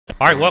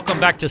All right, welcome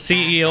back to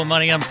CEO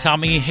Money. I'm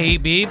Tommy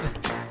Habib,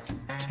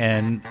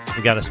 and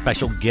we got a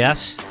special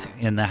guest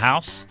in the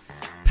house,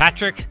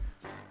 Patrick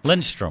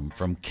Linstrom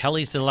from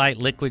Kelly's Delight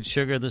Liquid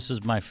Sugar. This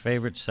is my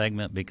favorite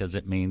segment because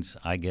it means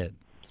I get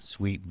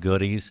sweet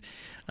goodies.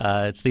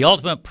 It's the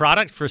ultimate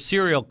product for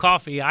cereal,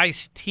 coffee,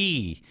 iced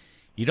tea.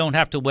 You don't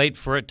have to wait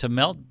for it to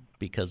melt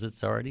because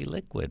it's already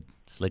liquid.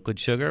 It's liquid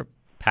sugar.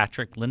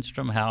 Patrick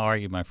Linstrom, how are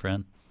you, my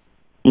friend?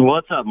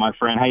 What's up, my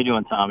friend? How you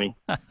doing, Tommy?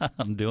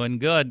 I'm doing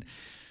good.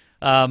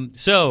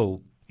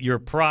 So your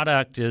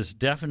product is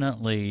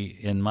definitely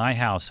in my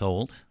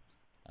household.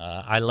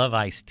 I love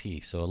iced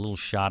tea, so a little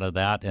shot of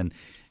that. And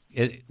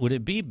would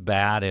it be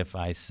bad if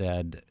I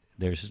said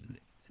there's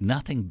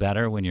nothing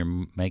better when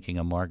you're making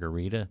a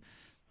margarita,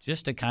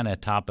 just to kind of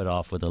top it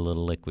off with a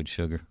little liquid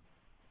sugar?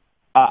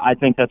 I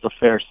think that's a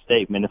fair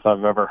statement, if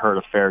I've ever heard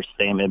a fair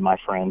statement, my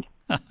friend.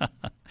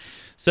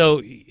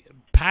 So,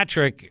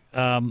 Patrick,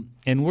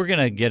 and we're going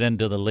to get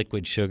into the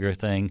liquid sugar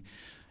thing.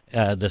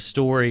 The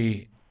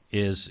story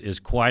is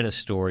quite a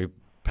story.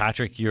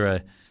 Patrick, you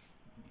are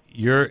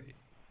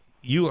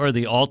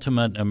the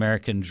ultimate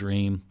American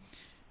dream.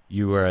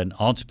 You are an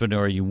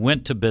entrepreneur. You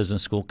went to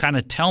business school. Kind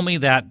of tell me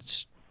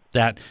that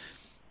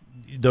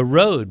the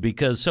road,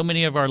 because so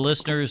many of our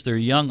listeners, they're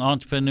young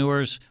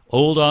entrepreneurs,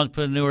 old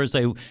entrepreneurs,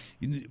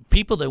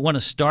 people that want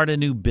to start a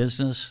new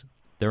business.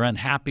 They're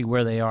unhappy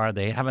where they are.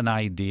 They have an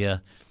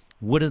idea.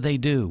 What do they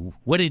do?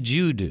 What did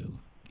you do?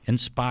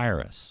 Inspire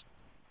us.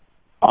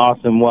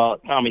 Awesome. Well,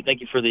 Tommy,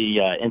 thank you for the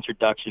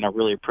introduction. I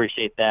really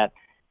appreciate that.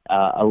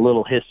 A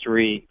little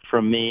history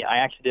from me. I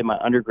actually did my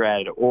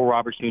undergrad at Oral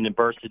Roberts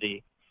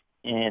University,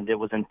 and it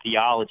was in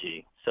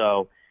theology.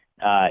 So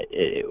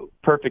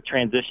perfect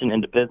transition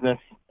into business.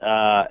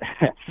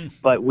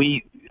 But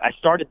I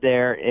started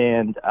there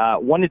and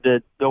wanted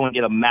to go and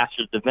get a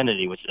Master's of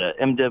Divinity, which is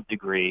an MDiv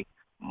degree,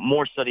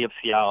 more study of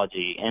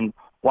theology. And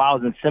while I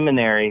was in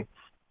seminary,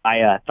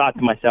 I thought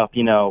to myself,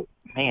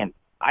 man,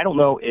 I don't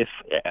know if,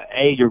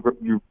 you're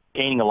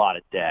gaining a lot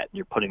of debt.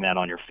 You're putting that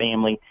on your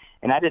family.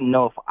 And I didn't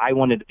know if I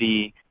wanted to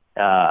be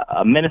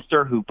a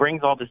minister who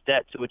brings all this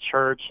debt to a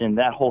church and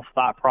that whole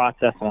thought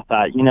process. And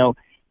I thought,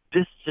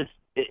 this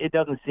it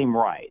doesn't seem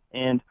right.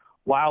 And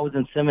while I was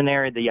in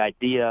seminary, the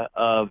idea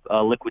of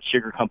a liquid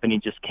sugar company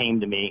just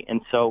came to me.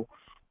 And so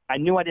I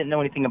knew I didn't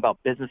know anything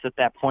about business at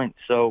that point.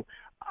 So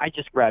I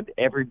just grabbed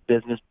every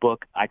business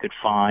book I could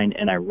find,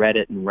 and I read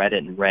it and read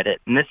it and read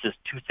it. And this is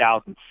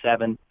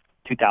 2007,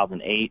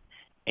 2008,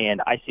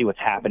 and I see what's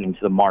happening to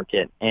the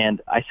market.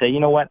 And I say, you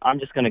know what, I'm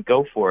just going to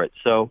go for it.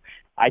 So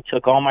I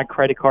took all my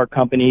credit card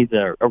companies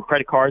or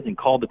credit cards and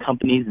called the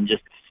companies and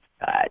just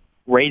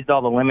raised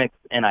all the limits,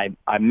 and I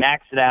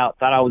maxed it out,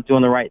 thought I was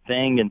doing the right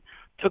thing, and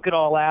took it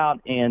all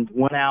out and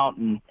went out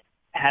and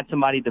had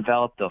somebody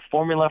develop the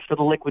formula for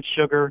the liquid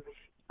sugar.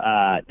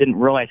 Didn't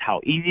realize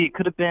how easy it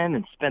could have been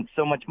and spent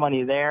so much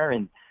money there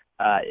and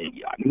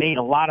made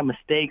a lot of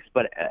mistakes.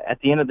 But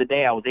at the end of the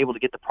day, I was able to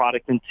get the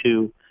product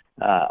into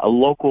a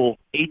local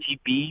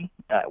HEB,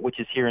 which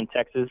is here in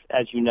Texas,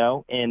 as you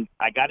know. And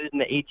I got it in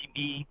the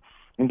HEB,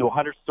 into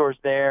 100 stores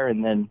there,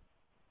 and then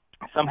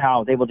somehow I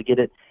was able to get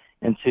it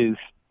into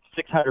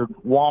 600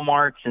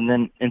 Walmarts and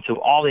then into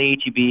all the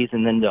HEBs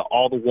and then to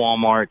all the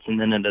Walmarts and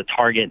then into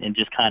Target and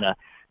just kind of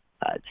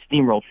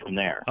steamrolled from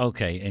there.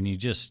 Okay, and you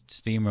just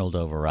steamrolled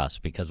over us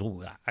because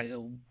I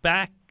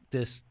back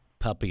this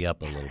puppy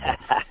up a little bit.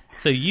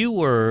 So you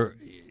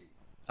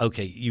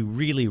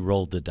really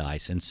rolled the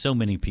dice, and so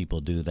many people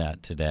do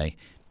that today,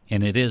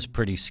 and it is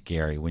pretty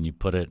scary when you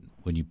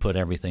put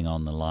everything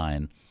on the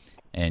line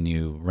and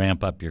you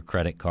ramp up your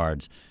credit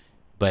cards,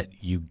 but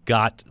you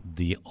got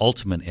the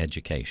ultimate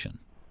education.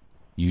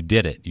 You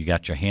did it. You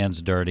got your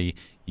hands dirty.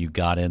 You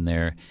got in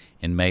there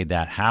and made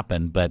that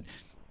happen. But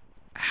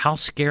how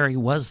scary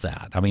was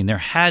that? I mean, there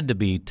had to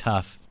be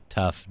tough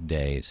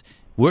days.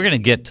 We're going to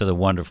get to the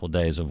wonderful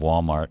days of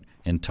Walmart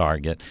and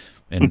Target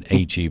and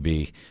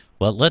HEB.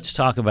 Well, let's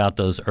talk about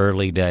those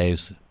early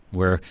days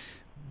where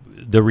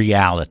the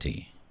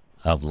reality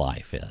of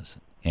life is.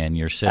 And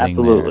you're sitting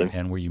Absolutely. there.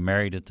 And were you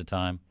married at the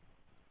time?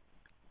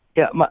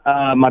 Yeah,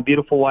 my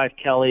beautiful wife,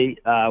 Kelly,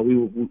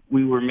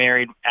 we were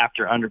married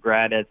after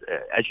undergrad. As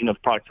you know, the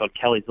product's called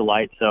Kelly's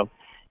Delight. So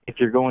if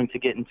you're going to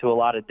get into a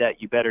lot of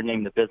debt, you better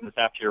name the business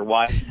after your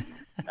wife.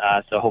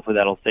 So hopefully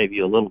that'll save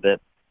you a little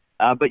bit.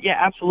 But yeah,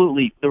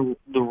 absolutely.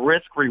 The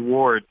risk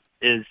reward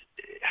is,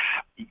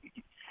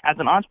 as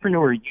an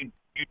entrepreneur, you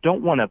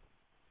don't want to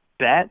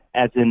bet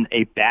as in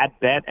a bad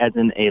bet, as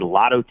in a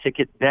lotto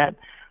ticket bet,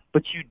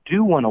 but you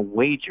do want to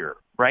wager,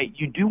 right?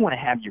 You do want to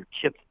have your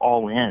chips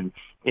all in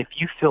if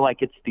you feel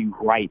like it's the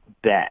right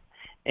bet.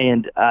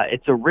 And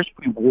it's a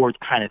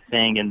risk-reward kind of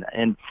thing.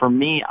 And for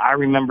me, I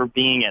remember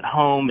being at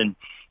home and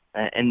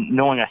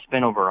knowing I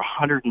spent over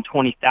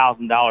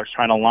 $120,000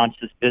 trying to launch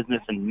this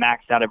business and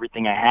maxed out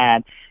everything I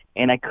had,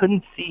 and I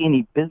couldn't see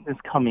any business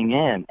coming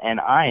in. And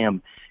I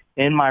am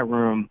in my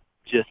room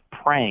just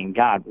praying,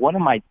 God, what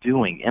am I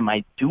doing? Am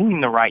I doing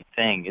the right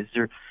thing?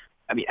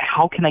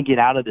 How can I get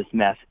out of this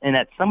mess? And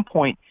at some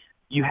point,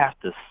 you have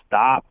to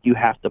stop. You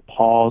have to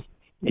pause.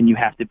 and you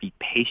have to be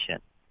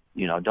patient.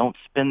 Don't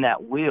spin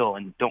that wheel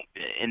and don't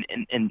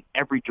in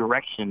every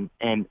direction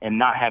and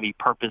not have a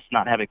purpose,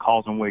 not have a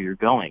cause on where you're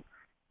going.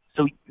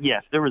 So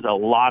yes, there was a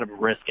lot of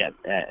risk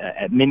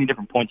at many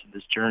different points of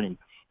this journey,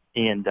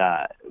 and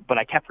but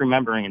I kept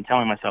remembering and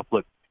telling myself,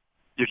 look,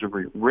 there's a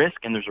risk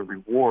and there's a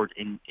reward,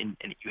 and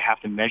you have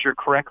to measure it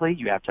correctly.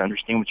 You have to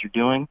understand what you're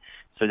doing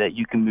so that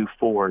you can move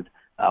forward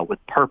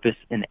with purpose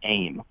and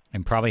aim.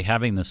 And probably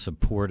having the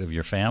support of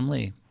your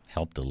family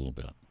helped a little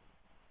bit.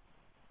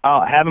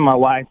 Having my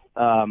wife,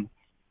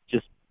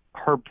 just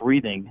her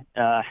breathing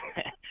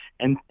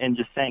and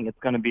just saying it's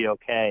going to be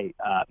okay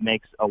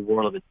makes a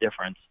world of a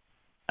difference.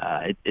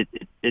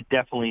 It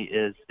definitely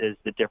is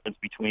the difference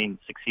between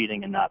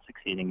succeeding and not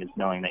succeeding, is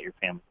knowing that your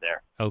family's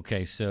there.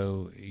 Okay,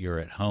 so you're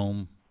at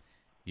home.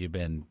 You've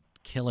been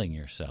killing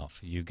yourself.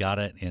 You got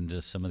it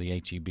into some of the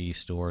H-E-B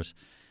stores.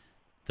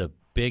 The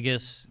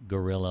biggest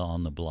gorilla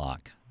on the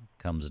block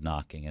comes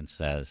knocking and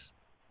says,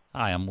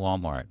 "Hi, I'm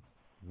Walmart.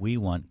 We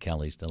want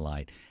Kelly's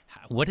Delight."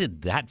 What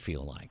did that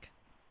feel like?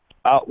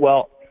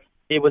 Well,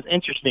 it was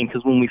interesting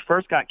because when we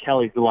first got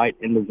Kelly's Delight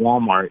into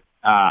Walmart,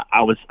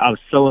 I was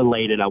so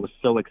elated. I was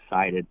so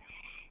excited.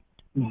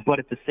 But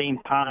at the same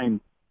time,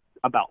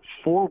 about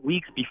 4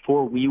 weeks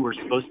before we were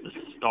supposed to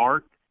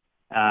start,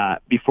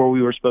 before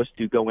we were supposed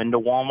to go into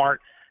Walmart,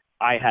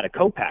 I had a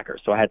co-packer,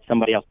 so I had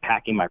somebody else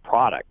packing my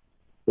product.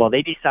 Well,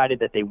 they decided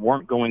that they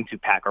weren't going to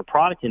pack our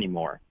product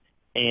anymore,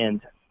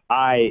 and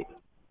I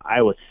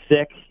was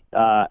sick.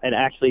 And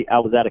actually, I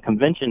was at a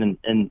convention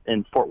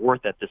in Fort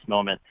Worth at this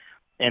moment,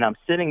 and I'm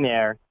sitting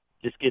there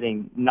just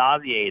getting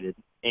nauseated.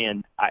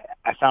 And I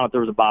found out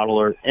there was a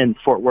bottler in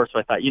Fort Worth, so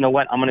I thought, you know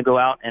what, I'm going to go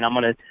out and I'm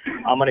going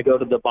to go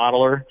to the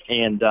bottler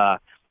and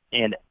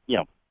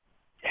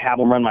have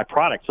them run my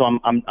product. So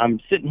I'm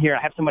sitting here.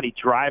 I have somebody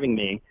driving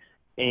me,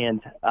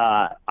 and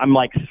I'm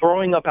like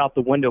throwing up out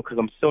the window because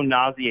I'm so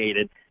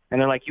nauseated. And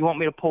they're like, "You want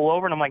me to pull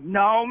over?" And I'm like,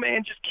 "No,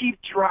 man, just keep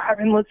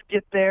driving. Let's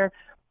get there."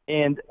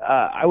 And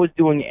I was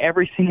doing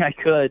everything I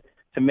could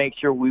to make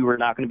sure we were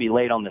not going to be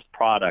late on this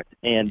product.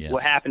 And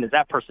What happened is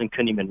that person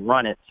couldn't even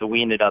run it, so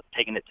we ended up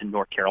taking it to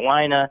North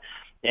Carolina.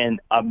 And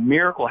a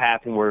miracle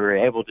happened where we were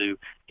able to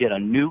get a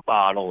new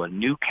bottle, a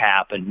new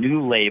cap, a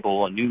new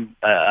label,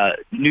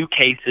 new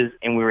cases,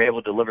 and we were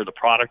able to deliver the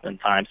product in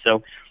time.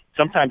 So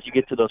sometimes you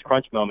get to those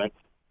crunch moments,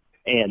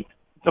 and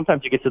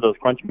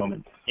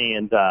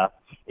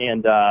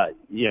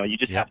you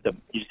just have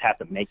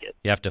to make it.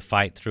 You have to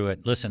fight through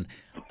it. Listen,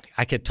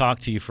 I could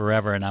talk to you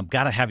forever, and I've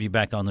got to have you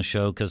back on the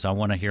show because I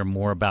want to hear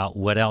more about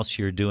what else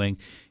you're doing.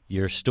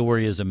 Your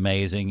story is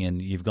amazing,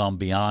 and you've gone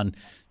beyond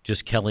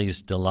just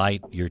Kelly's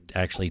Delight. You're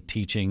actually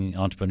teaching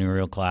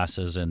entrepreneurial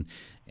classes, and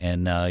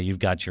you've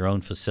got your own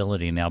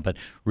facility now. But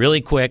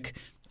really quick,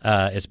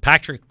 it's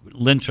Patrick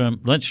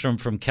Linstrom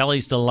from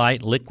Kelly's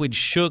Delight, liquid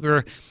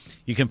sugar.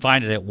 You can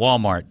find it at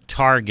Walmart,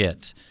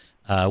 Target.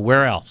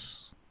 Where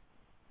else?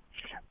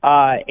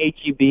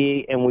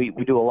 H-E-B, and we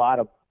do a lot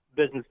of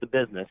business to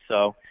business.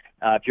 So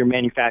if you're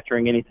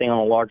manufacturing anything on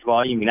a large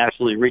volume, you can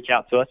absolutely reach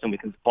out to us, and we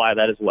can supply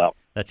that as well.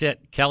 That's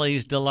it.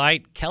 Kelly's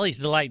Delight,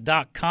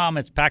 kellysdelight.com.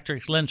 It's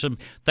Patrick Linstrom.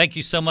 Thank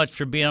you so much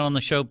for being on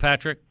the show,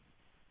 Patrick.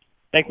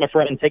 Thanks, my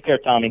friend. Take care,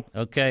 Tommy.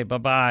 Okay,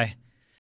 bye-bye.